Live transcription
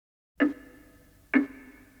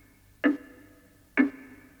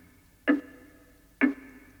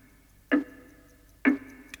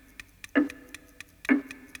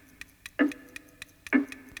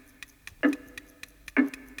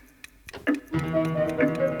You're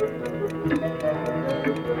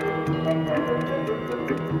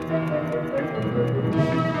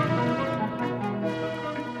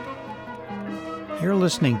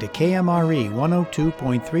listening to KMRE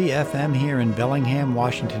 102.3 FM here in Bellingham,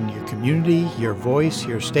 Washington, your community, your voice,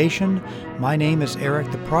 your station. My name is Eric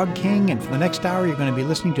the Prog King, and for the next hour you're going to be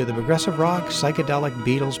listening to the Progressive Rock Psychedelic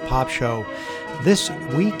Beatles Pop Show. This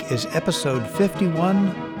week is episode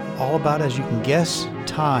 51, all about, as you can guess,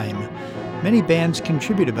 time. Many bands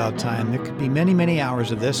contribute about time. There could be many, many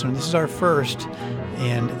hours of this, and this is our first,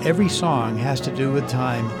 and every song has to do with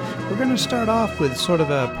time. We're going to start off with sort of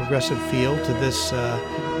a progressive feel to this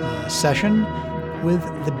session with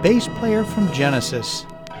the bass player from Genesis,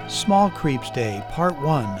 Small Creeps Day, Part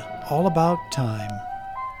 1, all about time.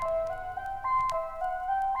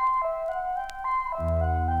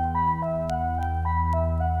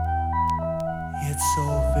 It's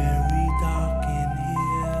so very dark in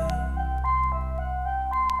here.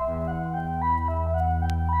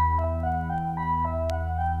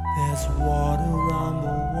 There's water on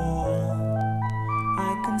the wall. I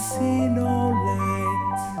can see no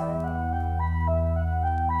light.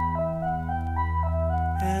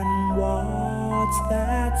 And what's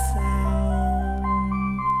that sound?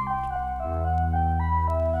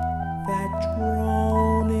 That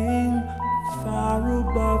droning far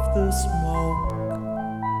above the smoke.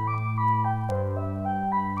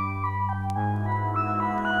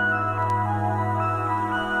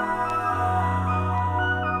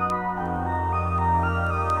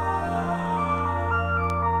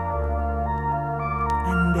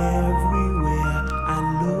 And everywhere I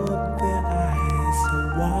look, their eyes are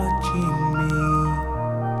watching me.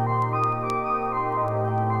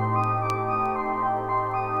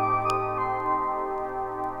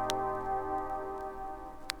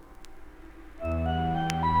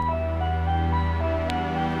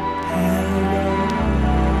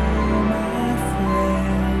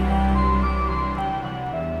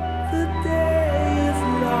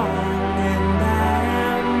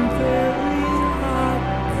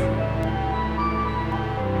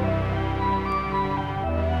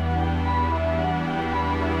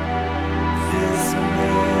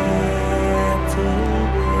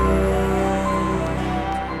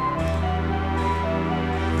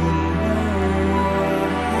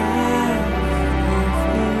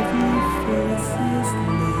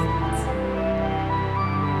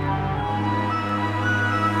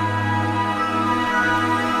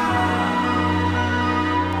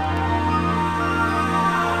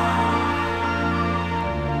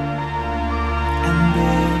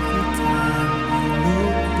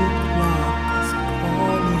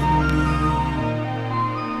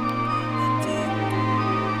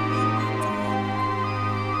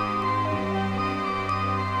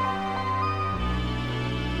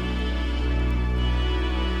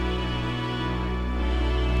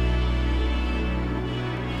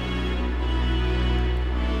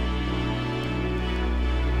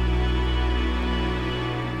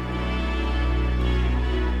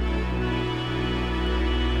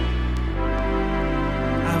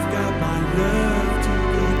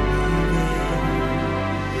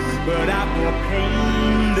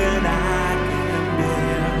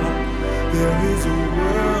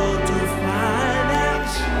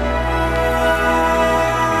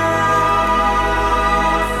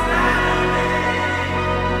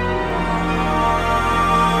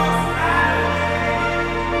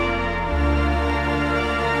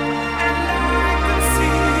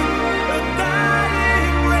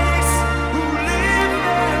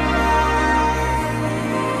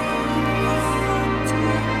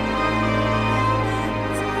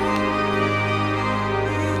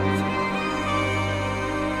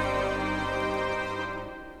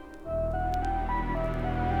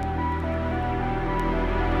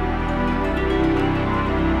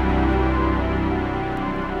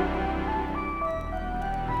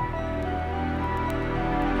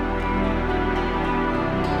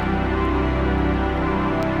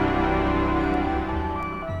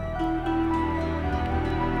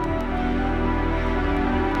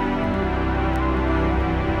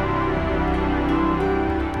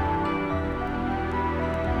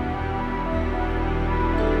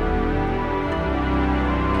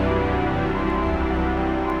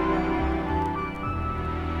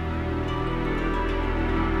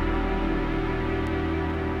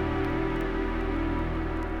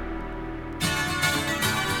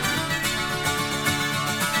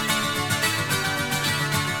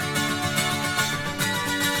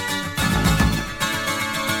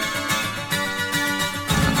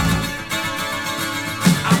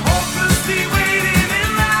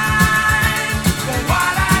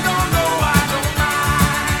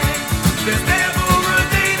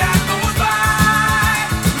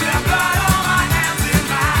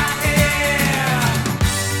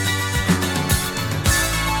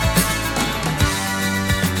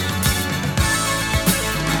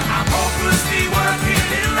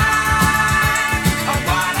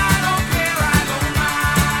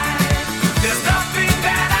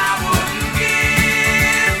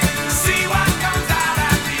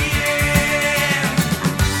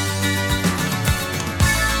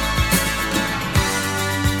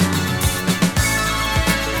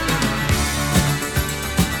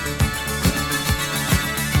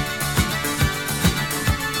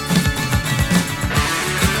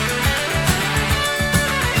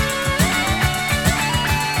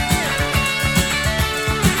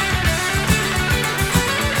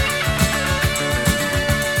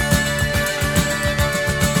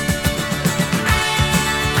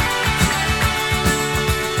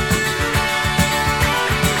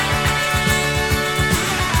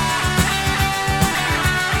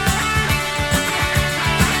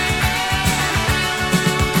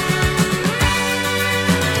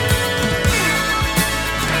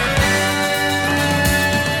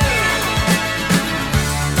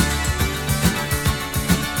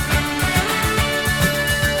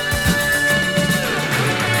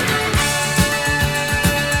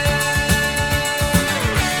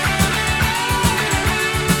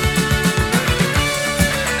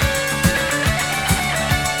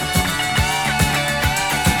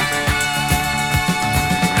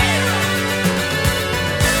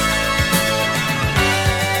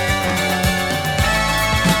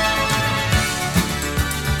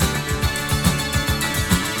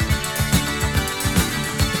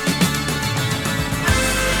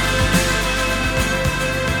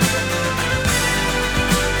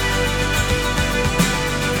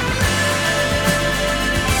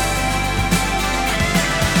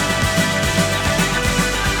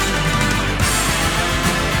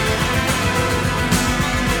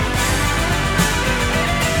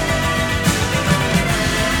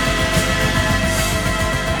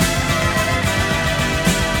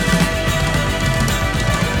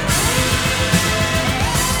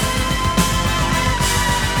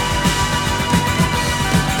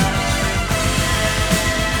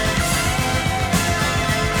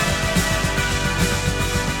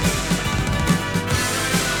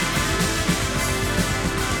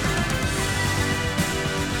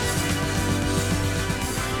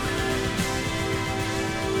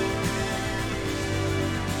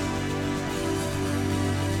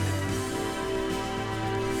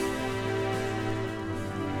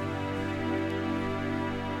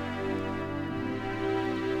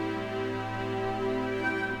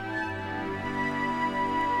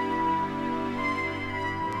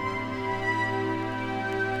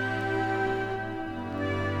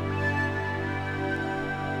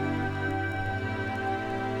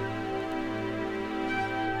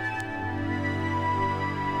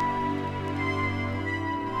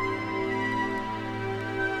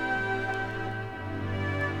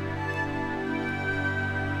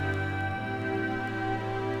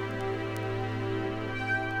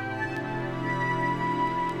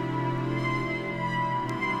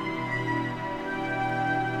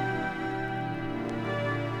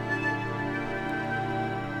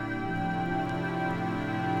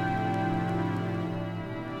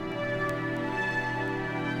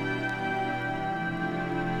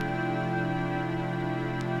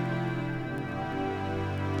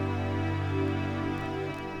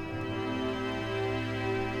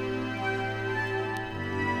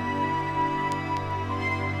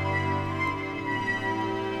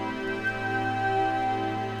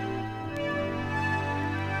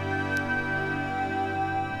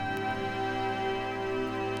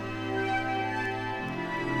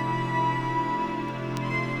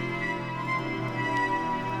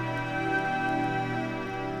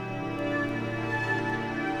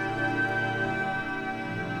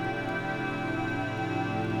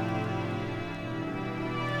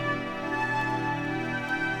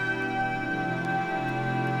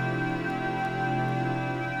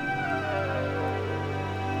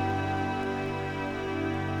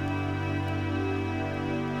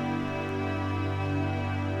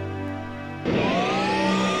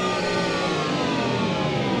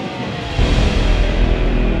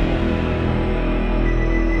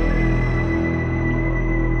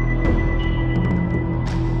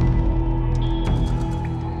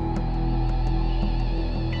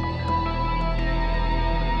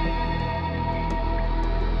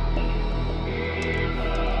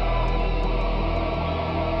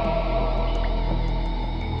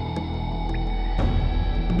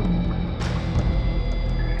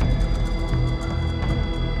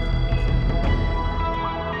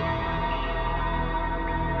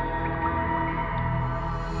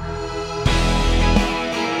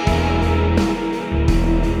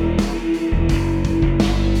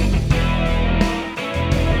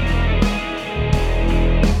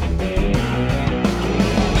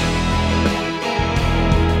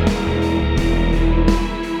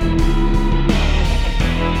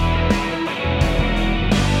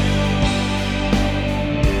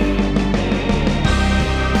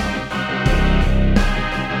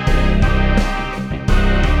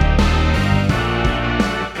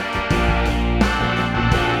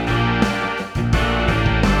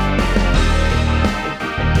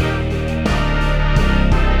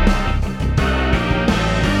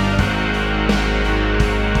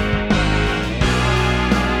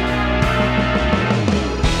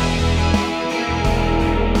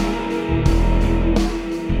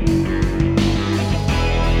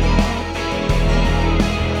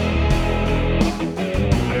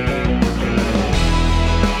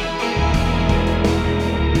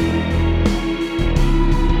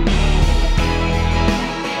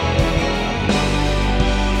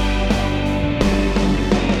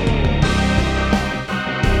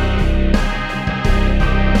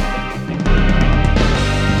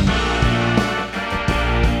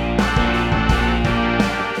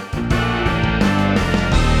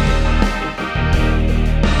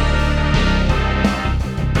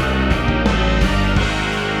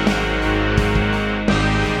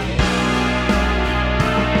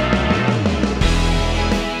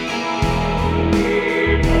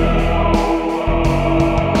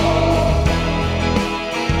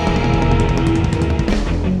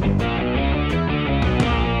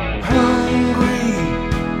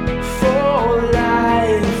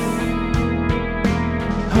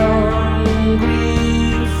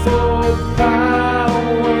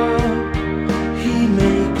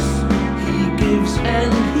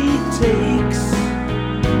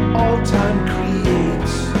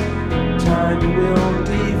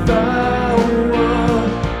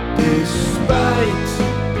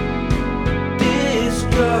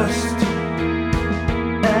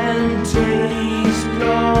 taste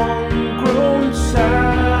long grown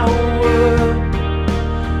sour.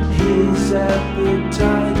 His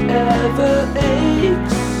appetite ever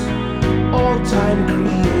aches. All time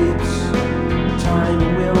creates, time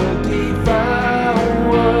will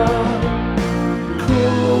devour.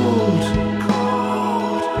 Cold,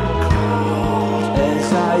 cold, cold as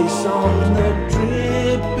ice on the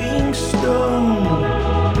dripping stone,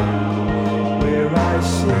 where I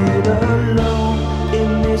sit alone in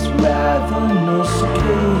this ravenous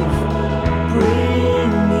cave,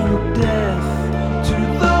 bringing death to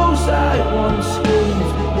those I once gave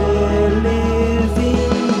their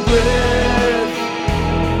living breath.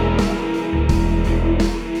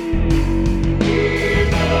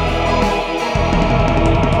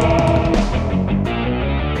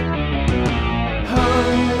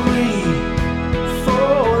 Hungry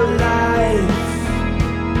for life,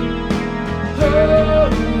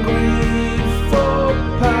 hungry for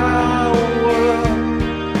power.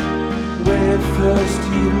 Where first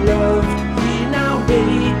he loved, he now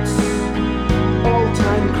hates. All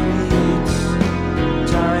time creates,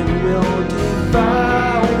 time will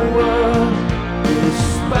devour.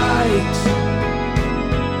 Despite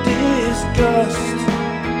disgust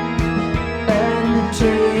and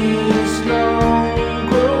taste long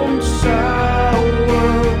grown sour,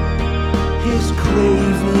 his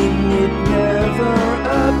craving it never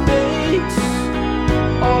abates.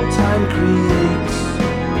 All time creates,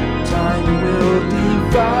 time will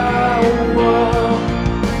devour.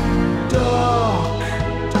 Dark,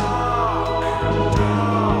 dark,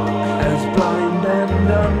 dark as blind and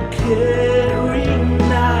uncaring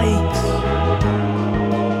night.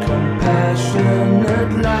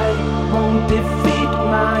 Compassionate light won't defeat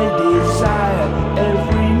my desire.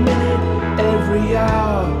 Every minute, every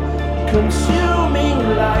hour, consuming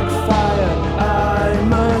like fire, I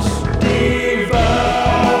must devour.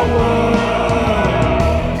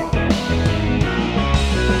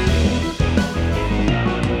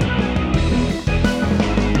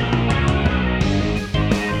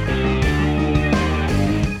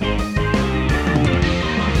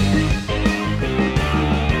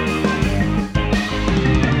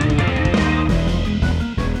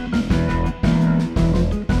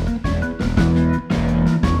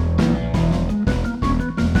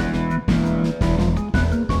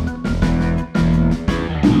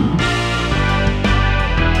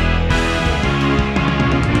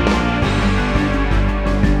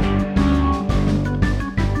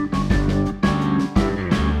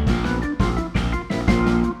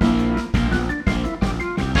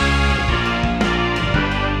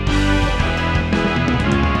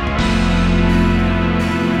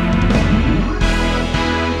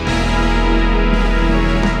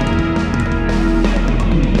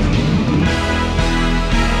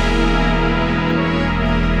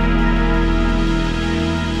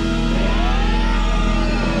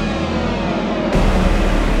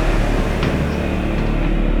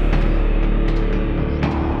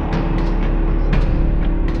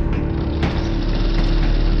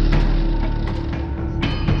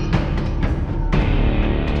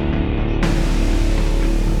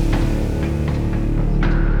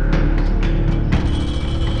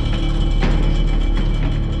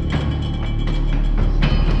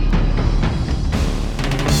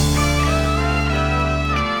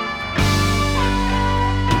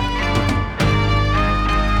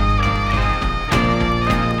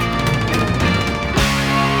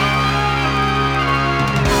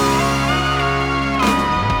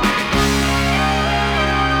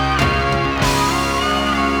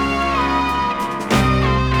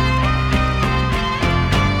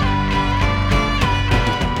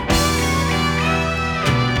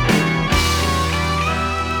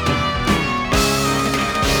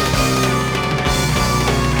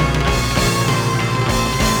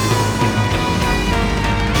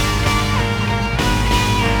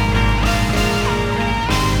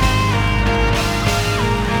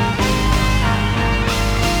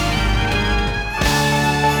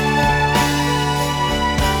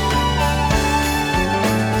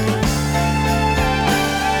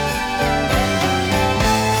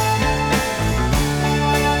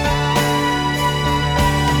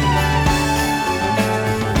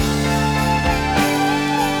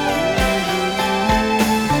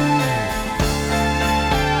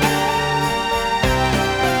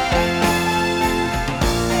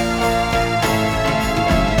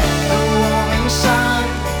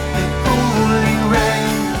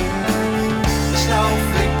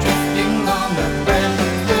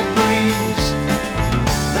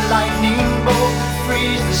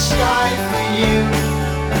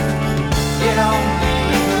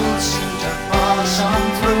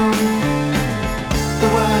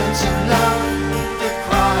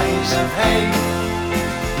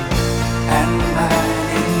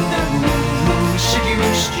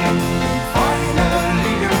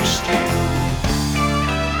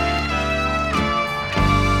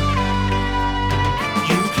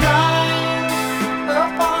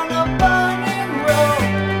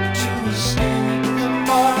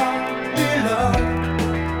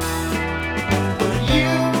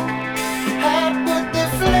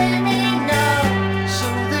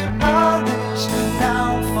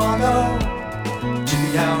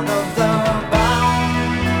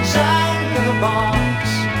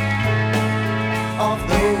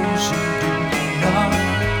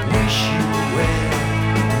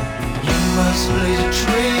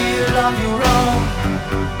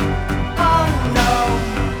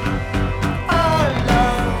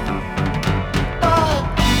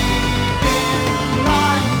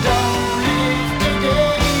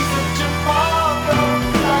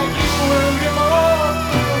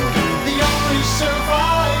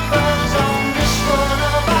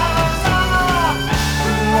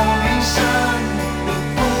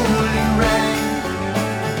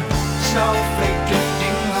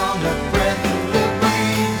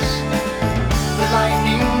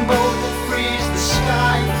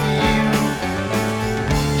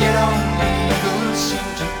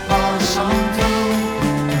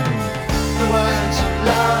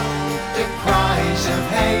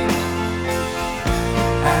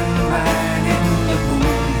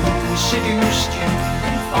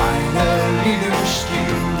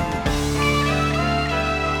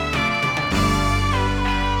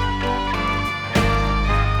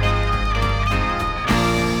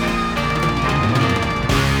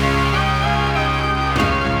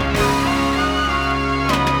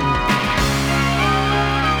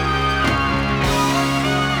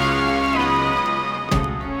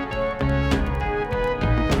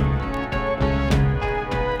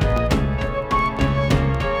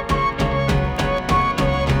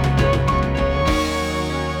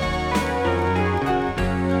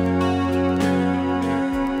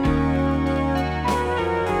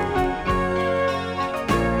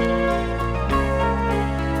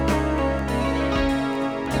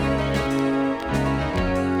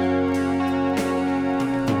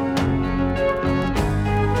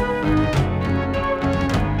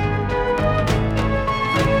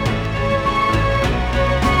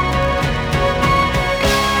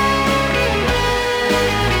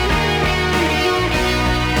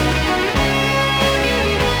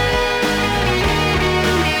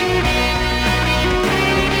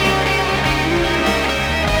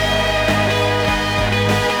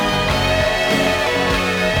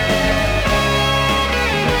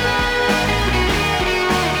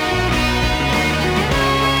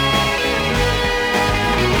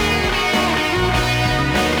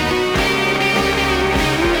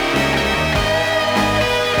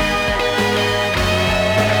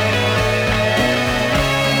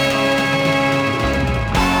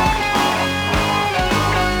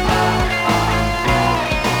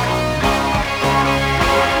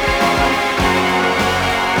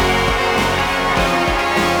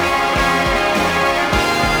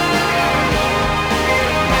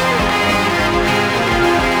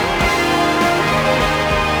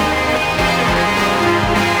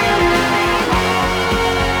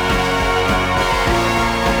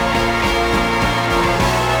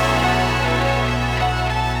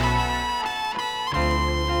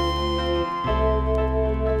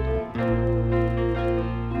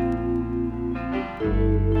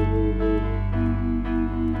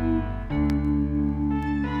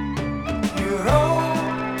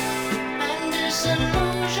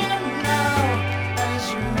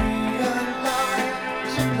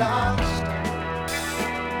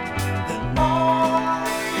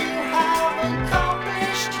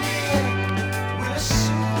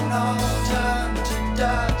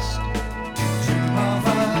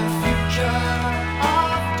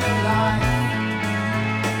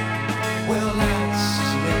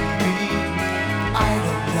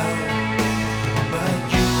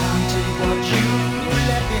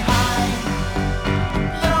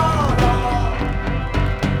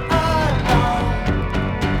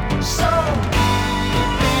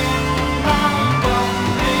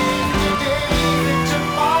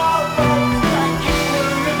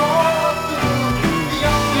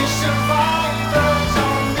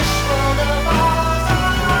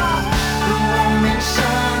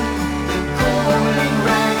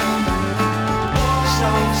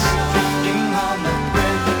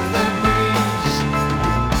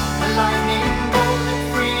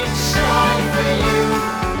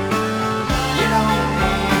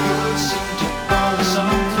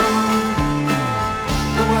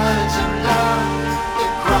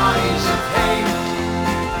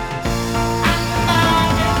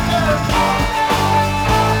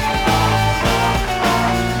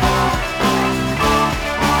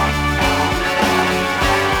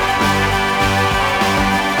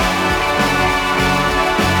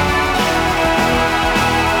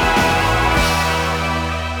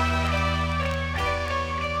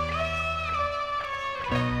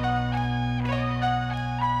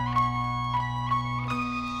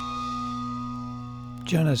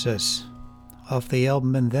 Genesis, off the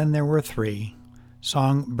album And Then There Were Three,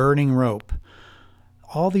 song Burning Rope.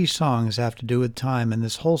 All these songs have to do with time, and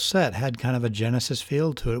this whole set had kind of a Genesis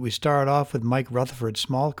feel to it. We started off with Mike Rutherford's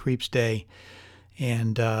Small Creeps Day,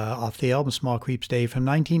 and off the album Small Creeps Day from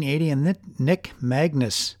 1980, and Nick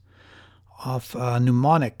Magnus off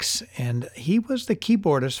Mnemonics, and he was the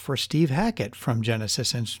keyboardist for Steve Hackett from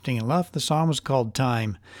Genesis, interesting enough. The song was called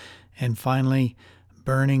Time. And finally,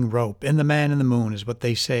 Burning Rope. In the Man in the Moon is what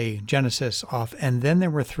they say, Genesis off. And then there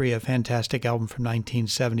were three, a fantastic album from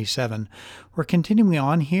 1977. We're continuing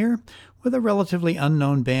on here with a relatively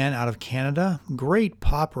unknown band out of Canada, great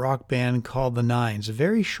pop rock band called The Nines. A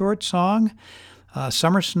very short song,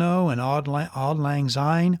 Summer Snow and Auld Lang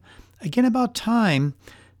Syne. Again, about time.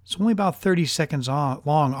 It's only about 30 seconds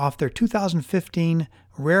long off their 2015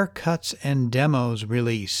 Rare Cuts and Demos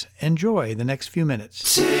release. Enjoy the next few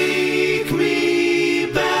minutes. Take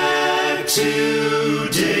me back to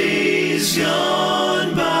days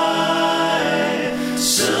gone by,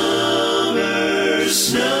 summer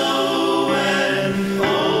snow and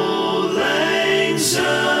Auld Lang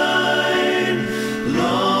Syne,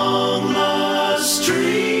 long lost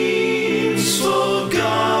dreams,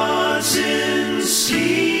 forgotten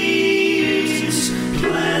schemes,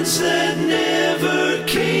 plans that never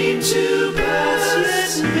came to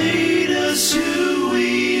pass, that made us who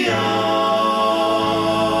we are.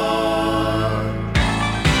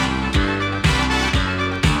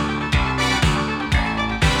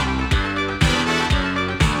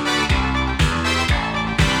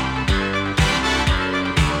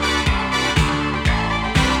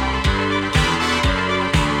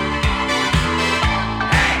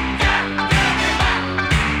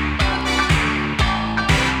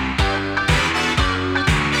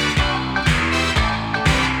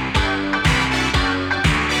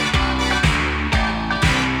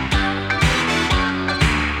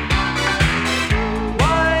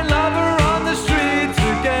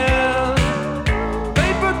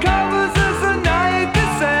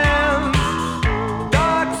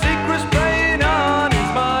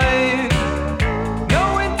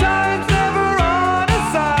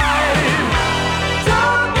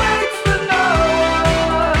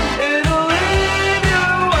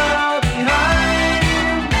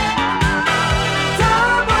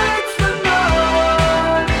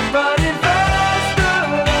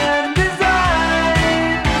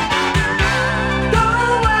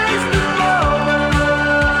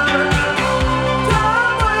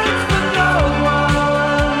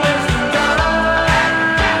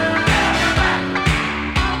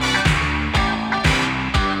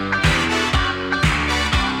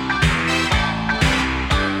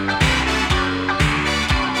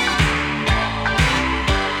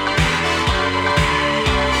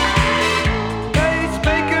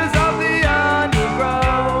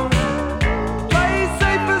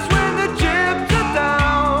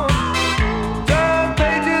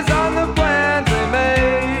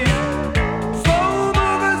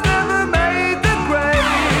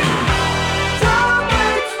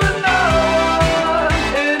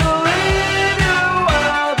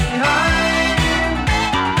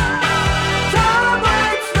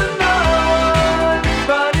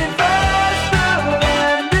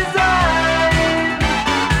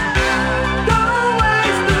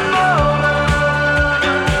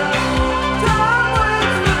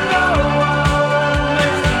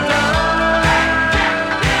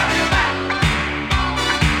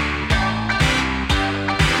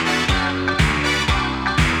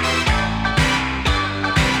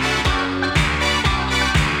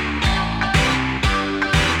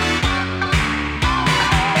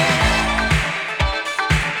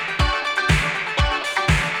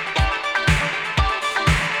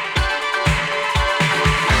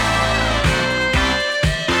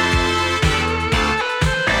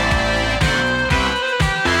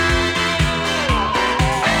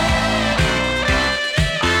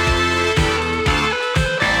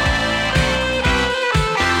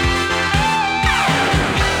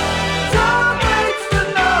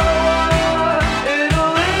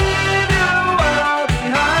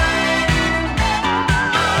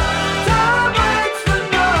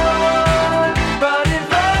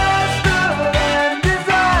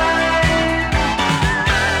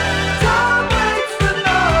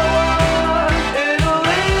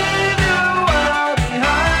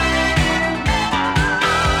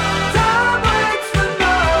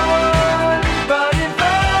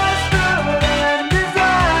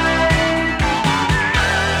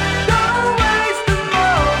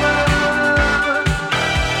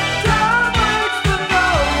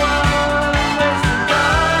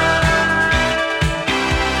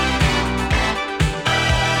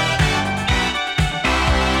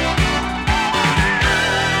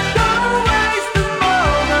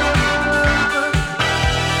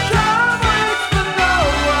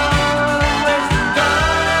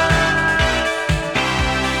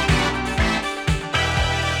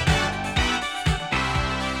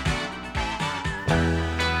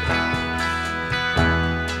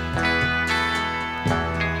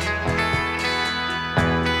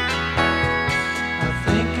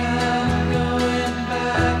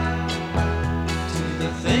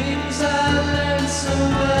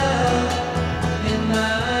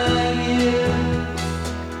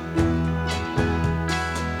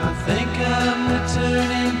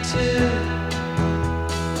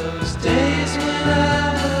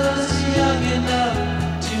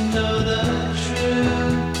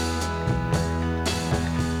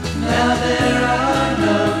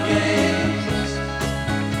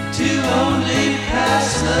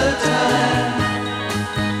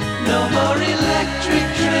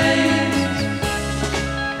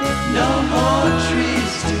 no more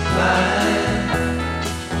trees to climb.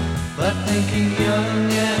 But thinking young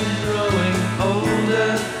and growing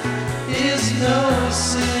older is no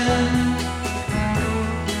sin.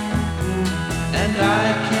 And I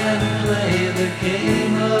can play the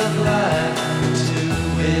game of life to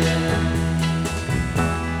win.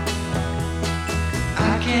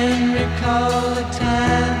 I can recall a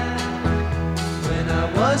time when I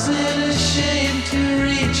wasn't ashamed to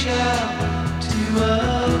reach out to a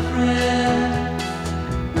friend.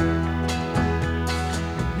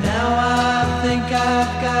 Now I think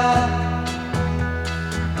I've got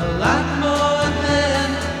a lot more than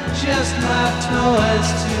just my toys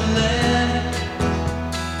to lend.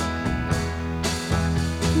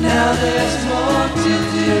 Now there's more to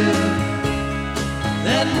do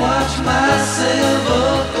than watch my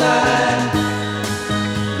sailboat glide.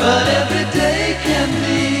 But every day can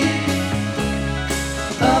be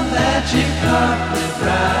a magic carpet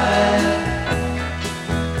ride.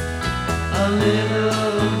 A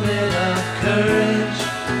little bit of courage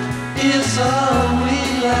is all we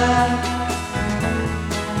lack.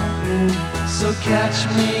 So catch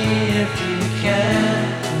me if you can,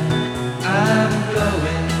 I'm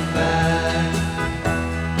going back.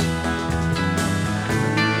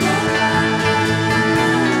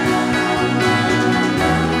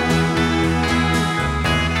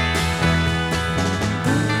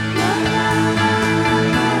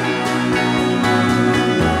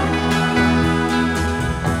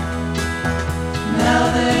 Now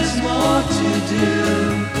there's more to do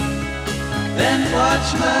than watch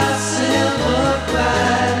my sailboat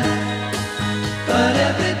glide. But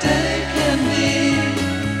every day can be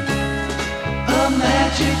a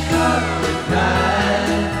magic carpet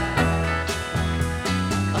ride.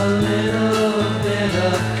 A little bit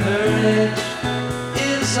of courage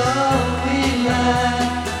is all we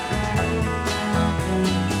lack.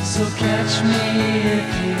 So catch me if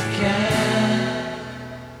you can,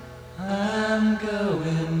 I'm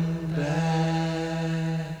going back.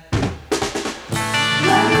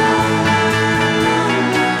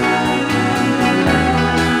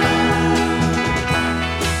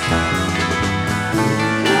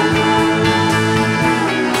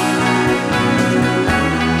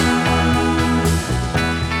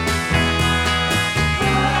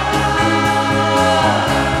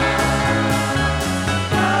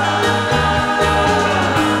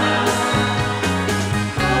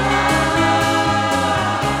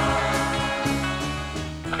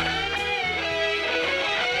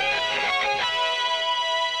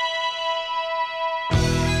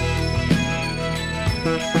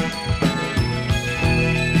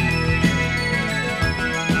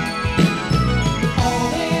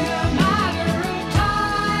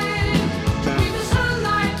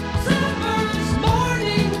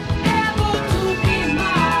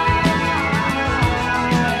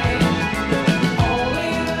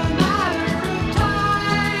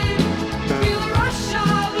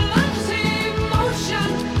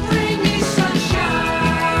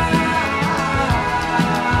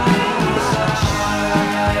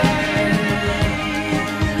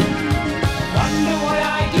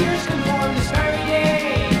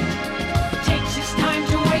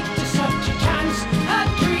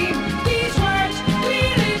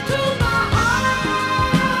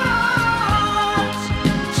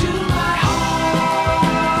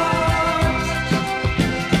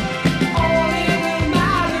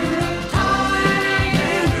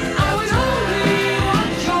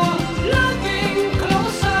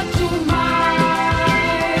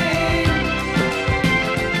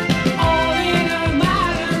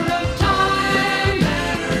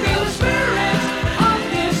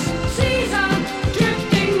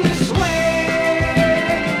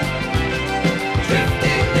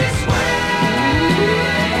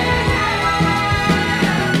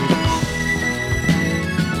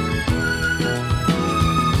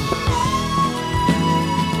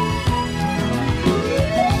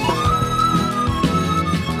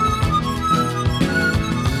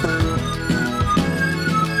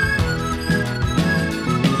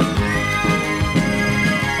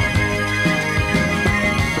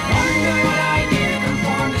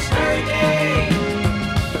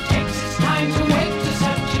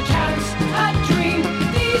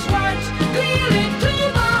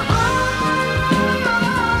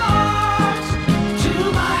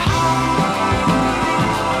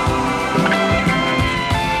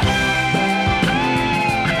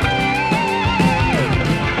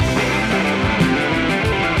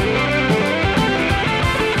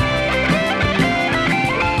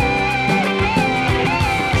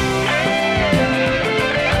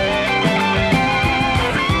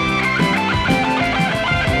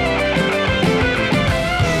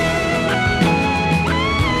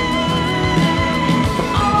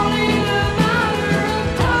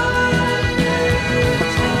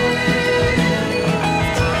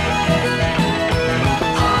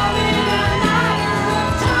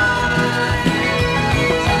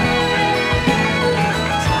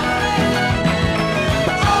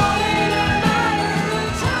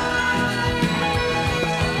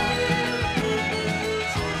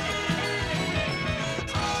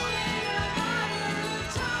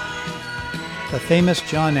 The famous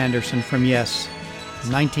John Anderson from Yes,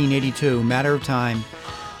 1982, Matter of Time.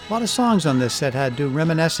 A lot of songs on this set had to do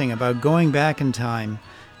reminiscing about going back in time.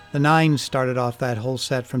 The Nines started off that whole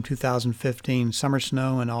set from 2015, Summer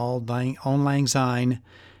Snow and Auld Lang Syne.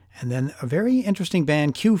 And then a very interesting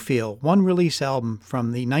band, Q-Feel, one release album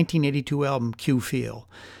from the 1982 album Q-Feel.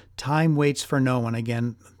 Time Waits for No One,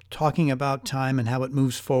 again, talking about time and how it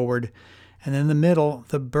moves forward. And then in the middle,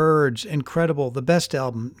 The Byrds, incredible, the best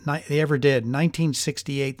album they ever did,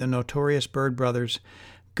 1968, the Notorious Byrd Brothers,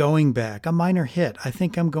 Going Back, a minor hit. I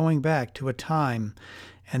think I'm going back to a time.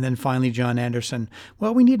 And then finally, John Anderson.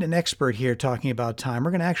 Well, we need an expert here talking about time. We're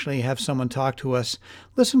going to actually have someone talk to us.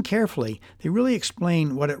 Listen carefully. They really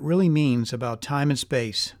explain what it really means about time and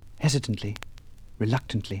space. Hesitantly,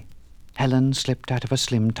 reluctantly, Helen slipped out of a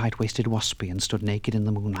slim, tight-waisted waspy and stood naked in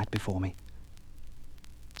the moonlight before me.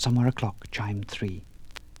 Somewhere a clock chimed 3.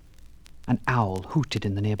 An owl hooted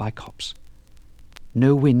in the nearby copse.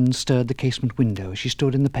 No wind stirred the casement window as she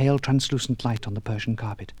stood in the pale, translucent light on the Persian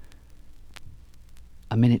carpet.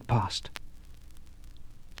 A minute passed.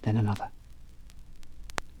 Then another.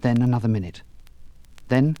 Then another minute.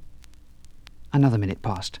 Then another minute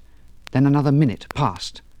passed. Then another minute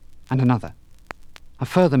passed. And another. A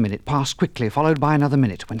further minute passed quickly, followed by another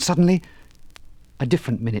minute, when suddenly a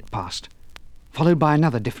different minute passed, followed by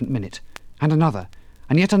another different minute, and another,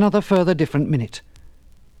 and yet another further different minute.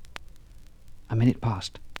 A minute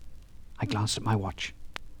passed. I glanced at my watch.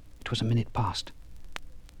 It was a minute past.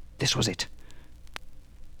 This was it.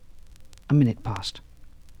 A minute passed.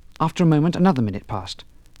 After a moment, another minute passed.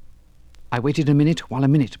 I waited a minute while a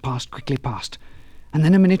minute passed quickly past, and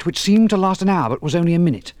then a minute which seemed to last an hour but was only a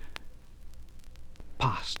minute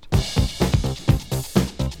passed.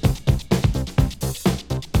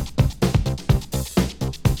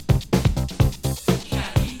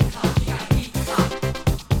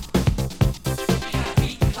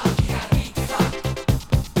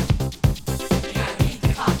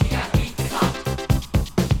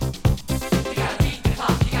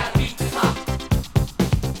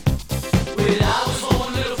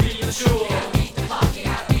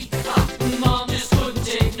 Mom just couldn't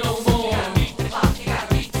take no more.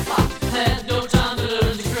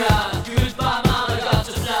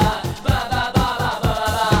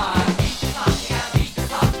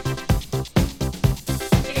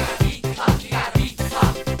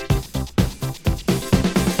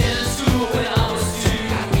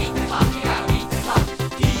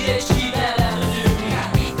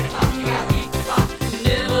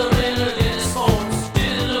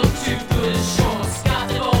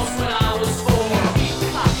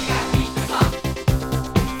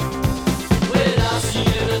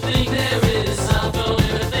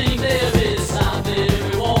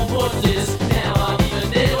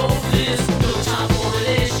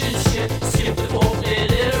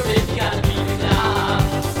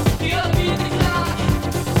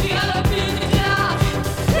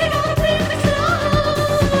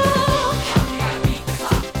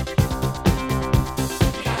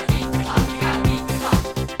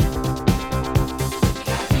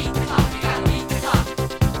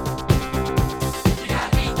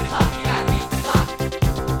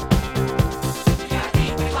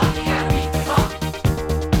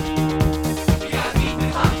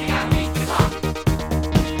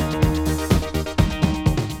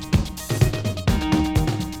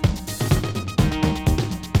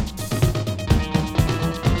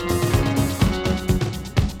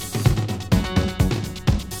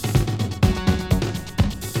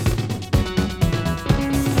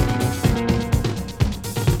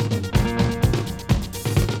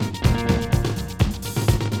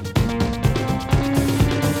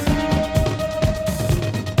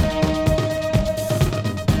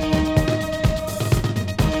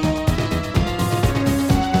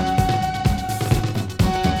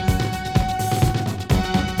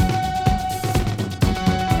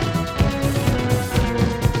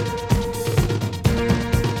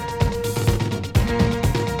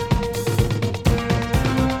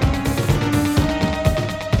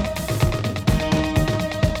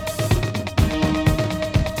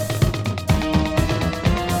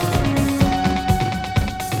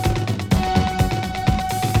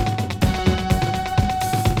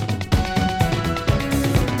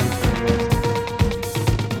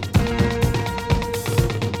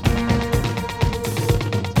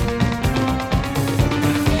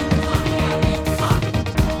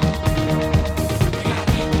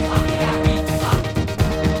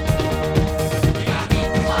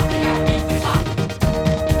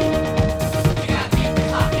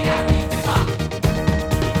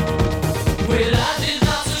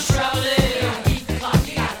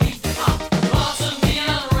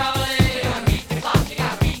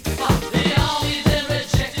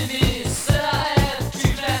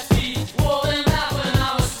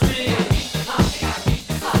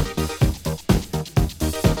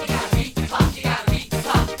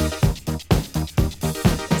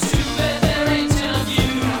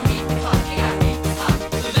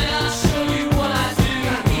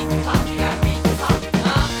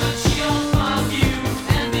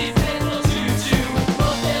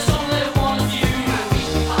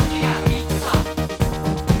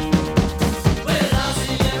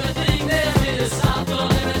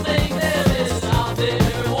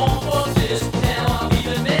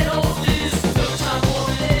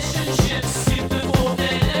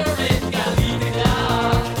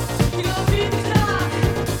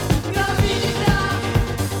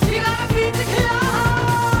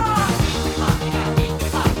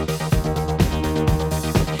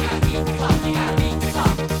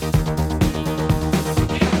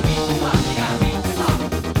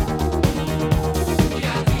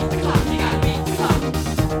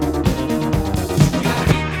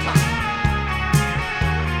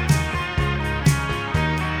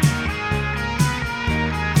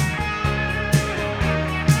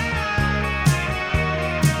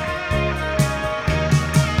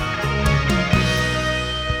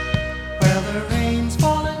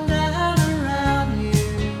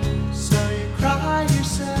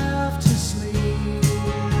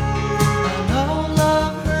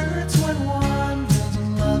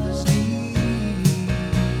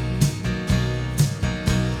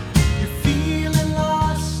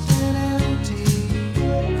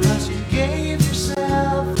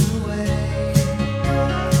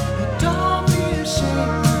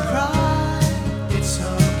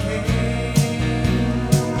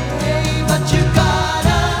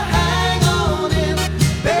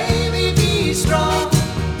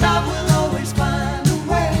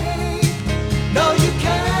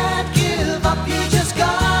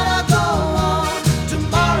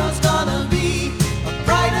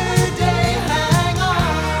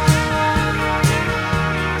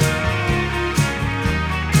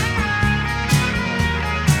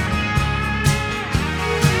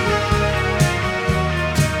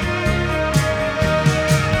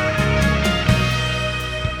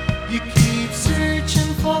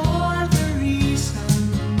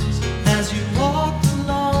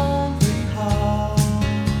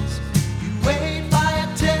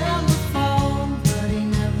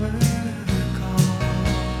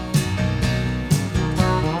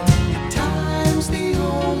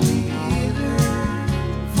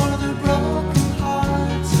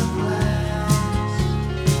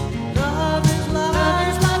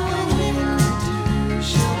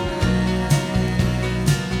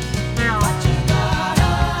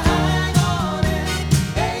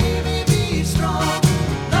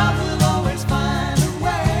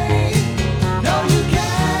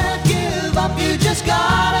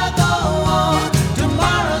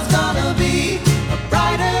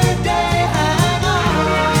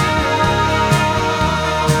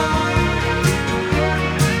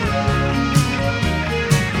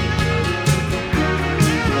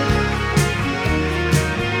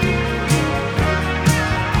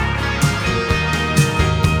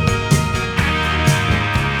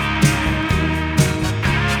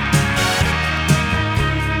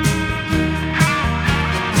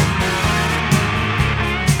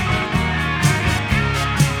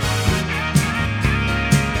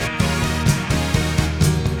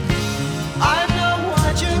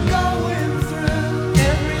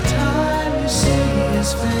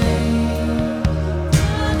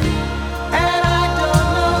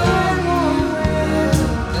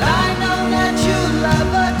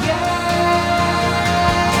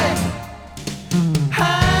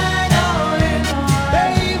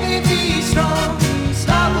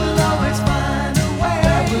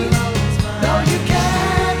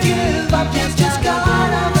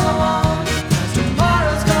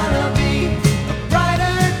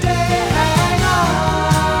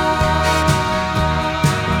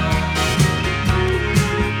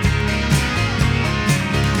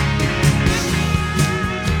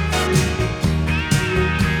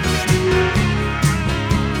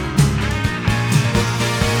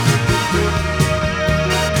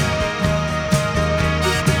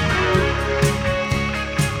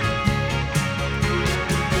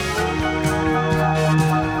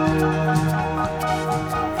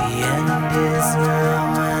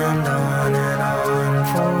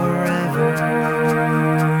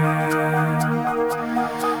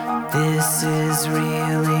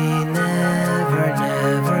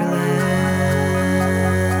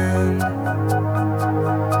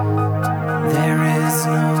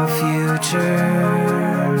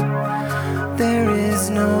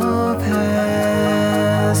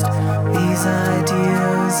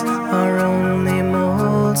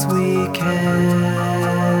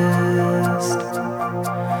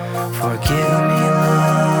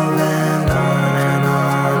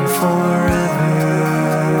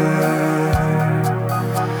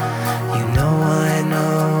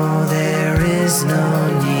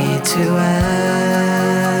 to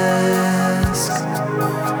ask.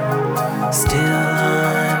 Still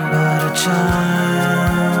I'm but a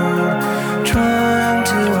child, trying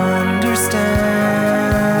to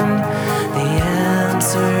understand the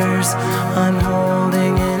answers I'm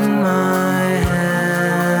holding in my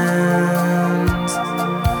hands.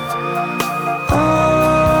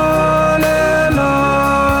 On and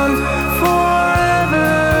on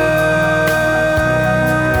forever.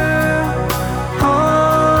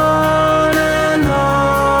 On and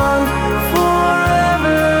on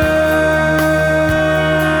forever.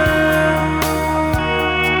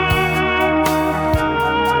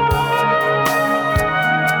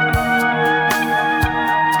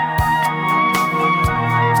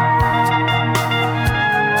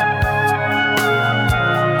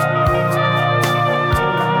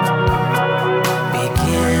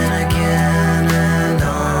 Begin again and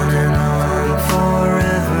on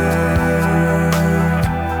forever.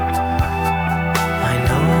 I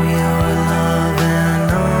know your love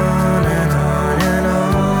and on and on and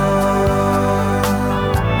on.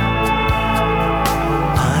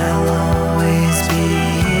 I'll always be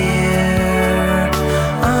here.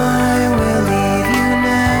 I will leave you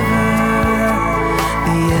never.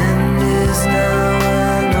 The end is now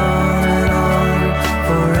and on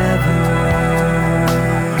forever.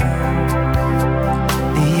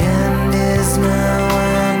 The end is now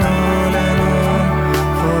and on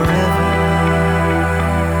forever.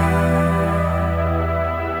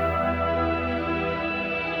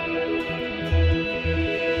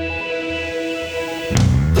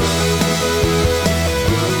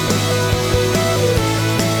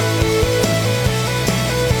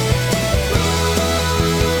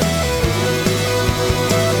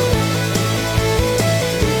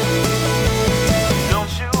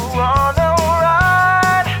 Don't you wanna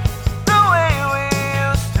ride the way we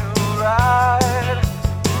used to ride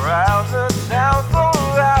around the town for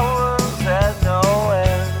hours at no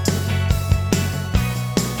end?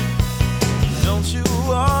 Don't you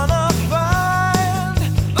wanna find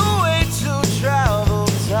a way to travel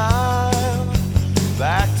time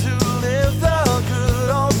back to live the good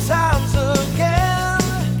old times again?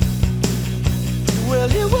 Well,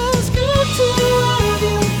 it was good to have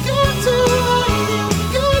you, good to have you,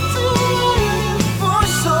 good to have you for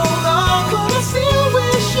so long. But I still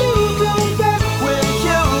wish you'd come back when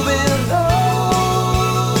you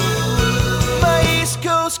belong. My East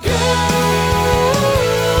Coast girl,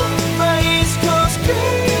 my East Coast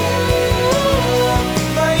girl,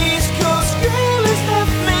 my East Coast girl has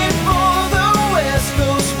left me for the West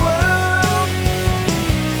Coast world.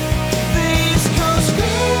 The East Coast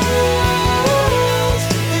girls,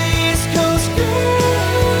 the East Coast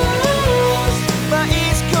girls, my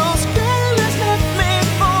East Coast girl has left me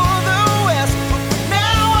for the West. But for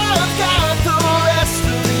now I've got the rest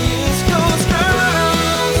of the East Coast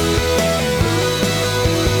girls.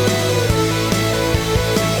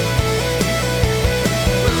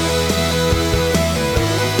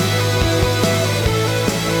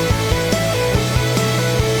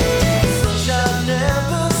 Sunshine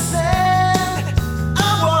never said I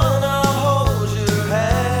wanna hold your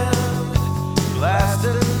hand,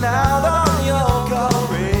 blasting out on your car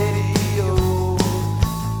radio.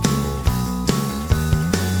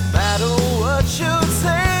 Matter what you'd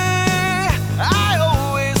say, I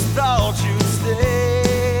always thought you'd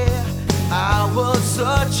stay. I was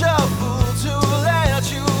such a fool to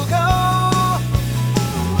let you go.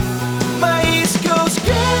 My East Coast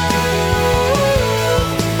girl,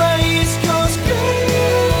 my East Coast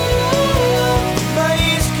girl, my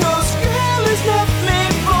East Coast girl has left me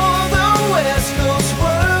for the West Coast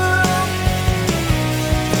world.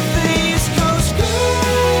 The East Coast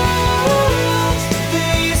girls, the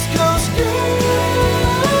East Coast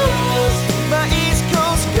girls, my East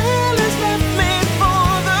Coast girl has left me for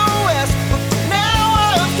the West. But for now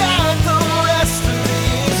I've got the rest of the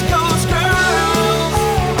East Coast girls.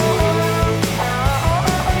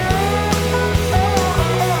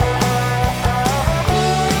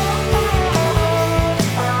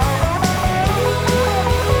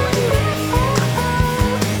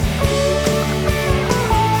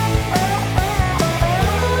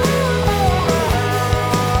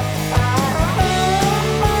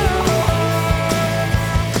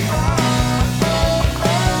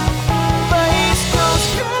 My East Coast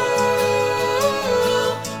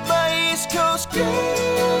girl, my East Coast girl,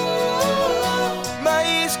 my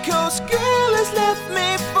East Coast girl has left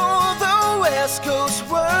me for the West Coast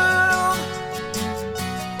world.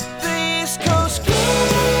 The East Coast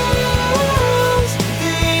girls,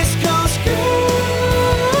 the East Coast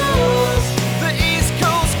girls, the East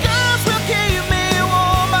Coast girls will keep me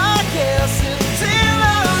warm, I guess, until I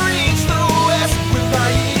reach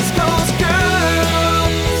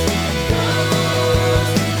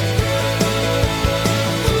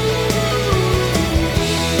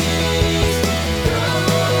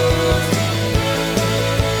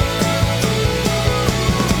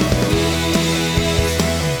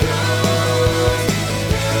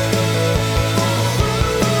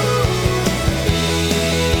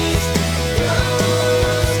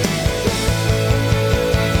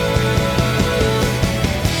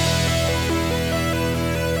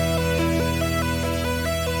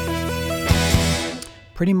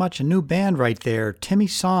Pretty much a new band right there, Timmy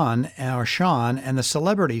Sean and the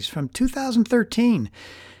Celebrities from 2013.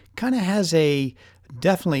 Kind of has a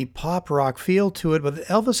definitely pop rock feel to it with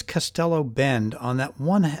Elvis Costello Bend on that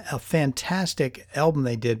one fantastic album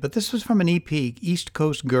they did. But this was from an EP, East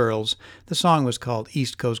Coast Girls. The song was called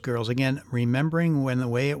East Coast Girls. Again, remembering when the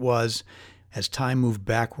way it was as time moved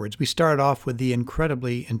backwards. We started off with the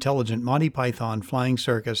incredibly intelligent Monty Python Flying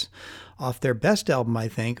Circus off their best album, I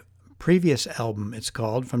think, previous album it's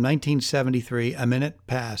called, from 1973, A Minute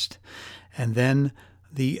Past. And then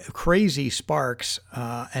the Crazy Sparks,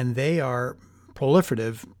 and they are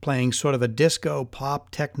proliferative, playing sort of a disco, pop,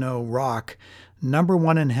 techno, rock. Number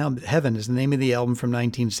One in Heaven is the name of the album from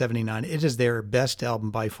 1979. It is their best album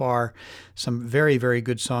by far. Some very, very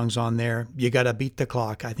good songs on there. You Gotta Beat the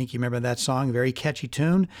Clock. I think you remember that song. Very catchy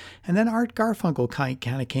tune. And then Art Garfunkel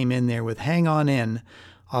kind of came in there with Hang On In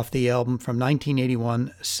off the album from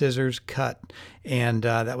 1981, Scissors Cut. And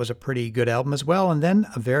that was a pretty good album as well. And then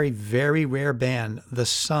a very, very rare band, The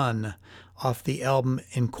Sun, off the album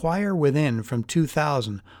Inquire Within from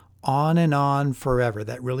 2000, On and On Forever,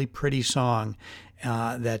 that really pretty song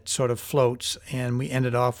that sort of floats. And we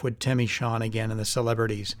ended off with Timmy Sean again and the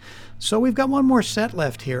Celebrities. So we've got one more set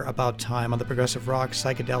left here, About Time, on the Progressive Rock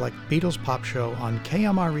Psychedelic Beatles Pop Show on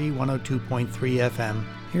KMRE 102.3 FM.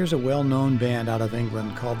 Here's a well-known band out of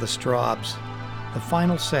England called the Strawbs. The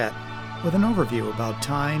final set with an overview about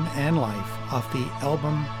time and life off the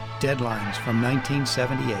album Deadlines from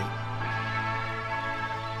 1978.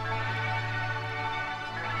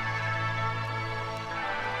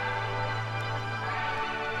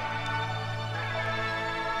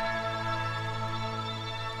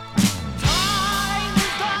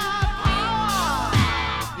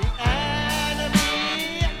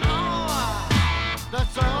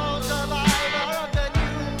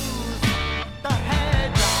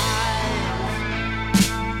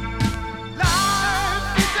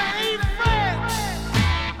 Life is a friend.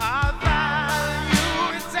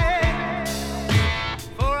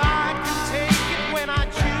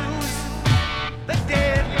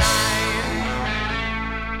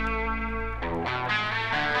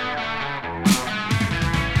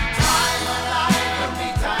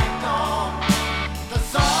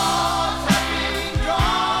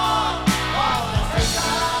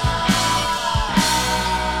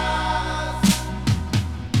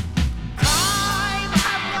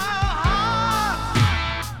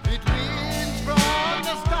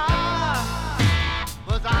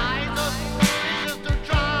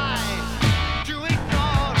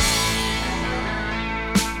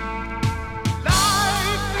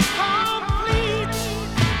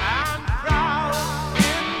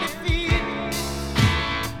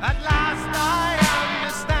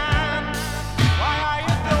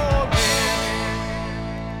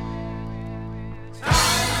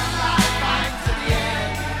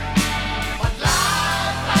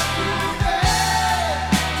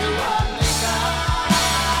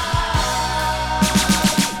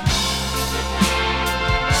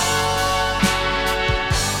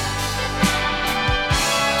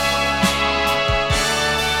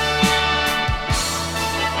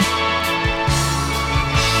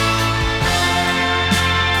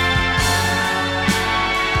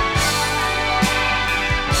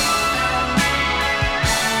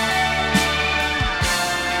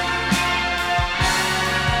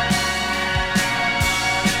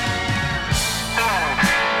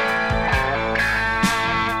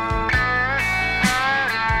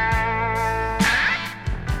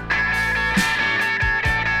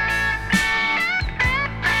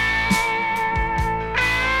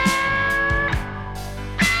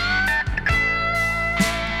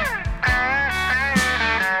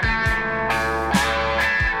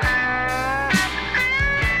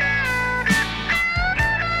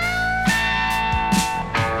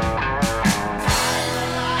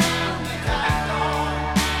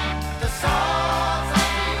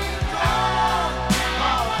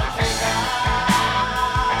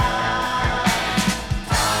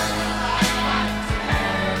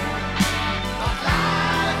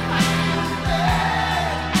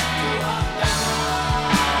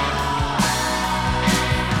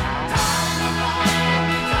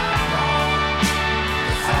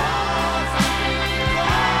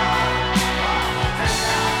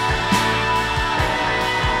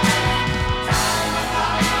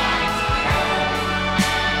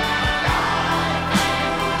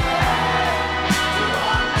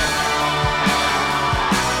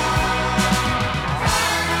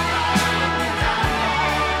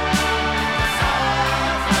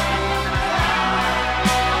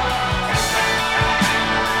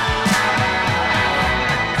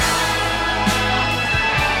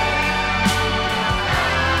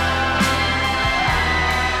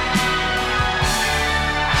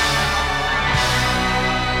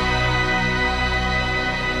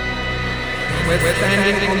 We're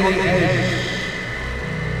standing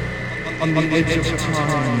on the edge of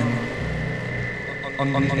time. On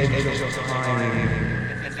the edge of time.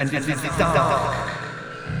 And it is dark.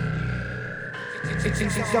 It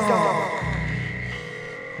is dark.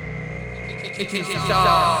 It is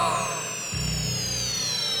dark.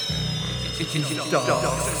 It is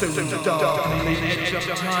dark. So dark on the edge of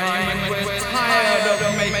time, and we're tired of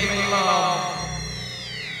making love.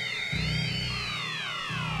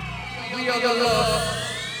 We are the lost.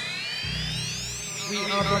 We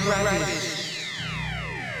are the ravished.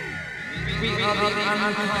 We are the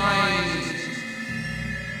unkind.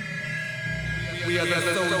 We are the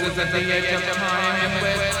soldiers at the edge of time, and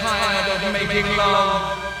we're tired of making love.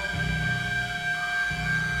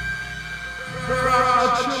 Where are our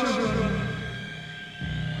children?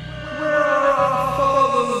 Where are our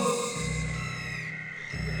fathers?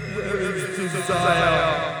 Where is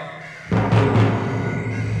desire?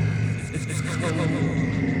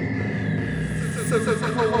 So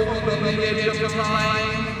cold on the edge of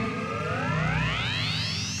time.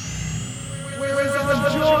 Where is our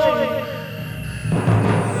joy?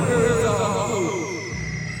 Where is our hope?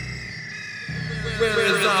 Where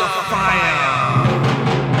is our fire?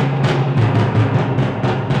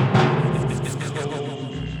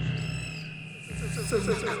 So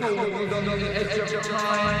cold on the edge of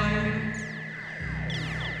time.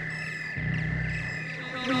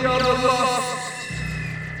 We are the lost.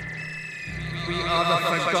 We are the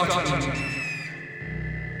forgotten.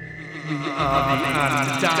 We are the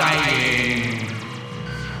undying.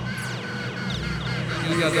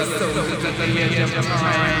 We are the soldiers at the edge of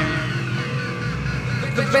time.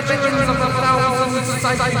 The veterans of the thousands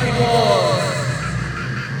psychic wars.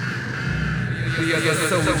 We are the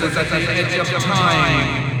soldiers at the edge of time.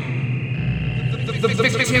 The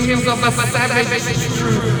victims of the savage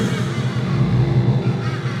truth.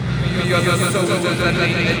 We are the soldiers at the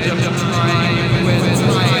edge of time, and we're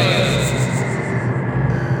tired.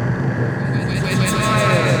 We're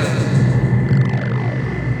tired.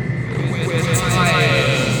 We're tired. We're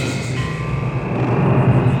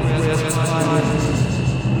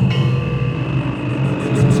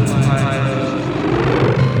tired.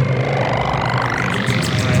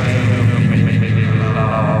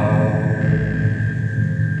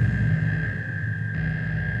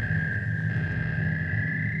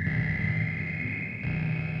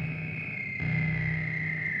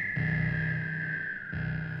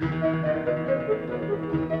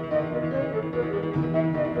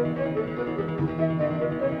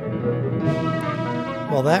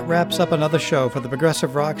 Well, that wraps up another show for the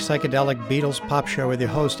Progressive Rock Psychedelic Beatles Pop Show with your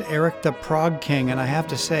host, Eric the Prog King. And I have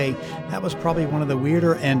to say, that was probably one of the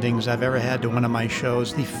weirder endings I've ever had to one of my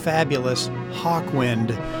shows. The fabulous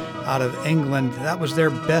Hawkwind out of England. That was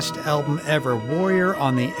their best album ever. Warrior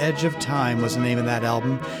on the Edge of Time was the name of that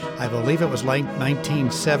album. I believe it was like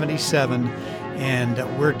 1977. And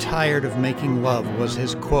we're tired of making love was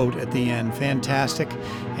his quote at the end. Fantastic.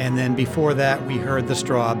 And then before that, we heard the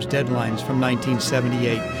Strawbs, Deadlines from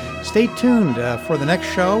 1978. Stay tuned for the next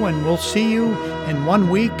show, and we'll see you in 1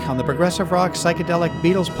 week on the Progressive Rock Psychedelic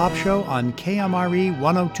Beatles Pop Show on KMRE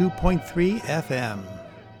 102.3 FM.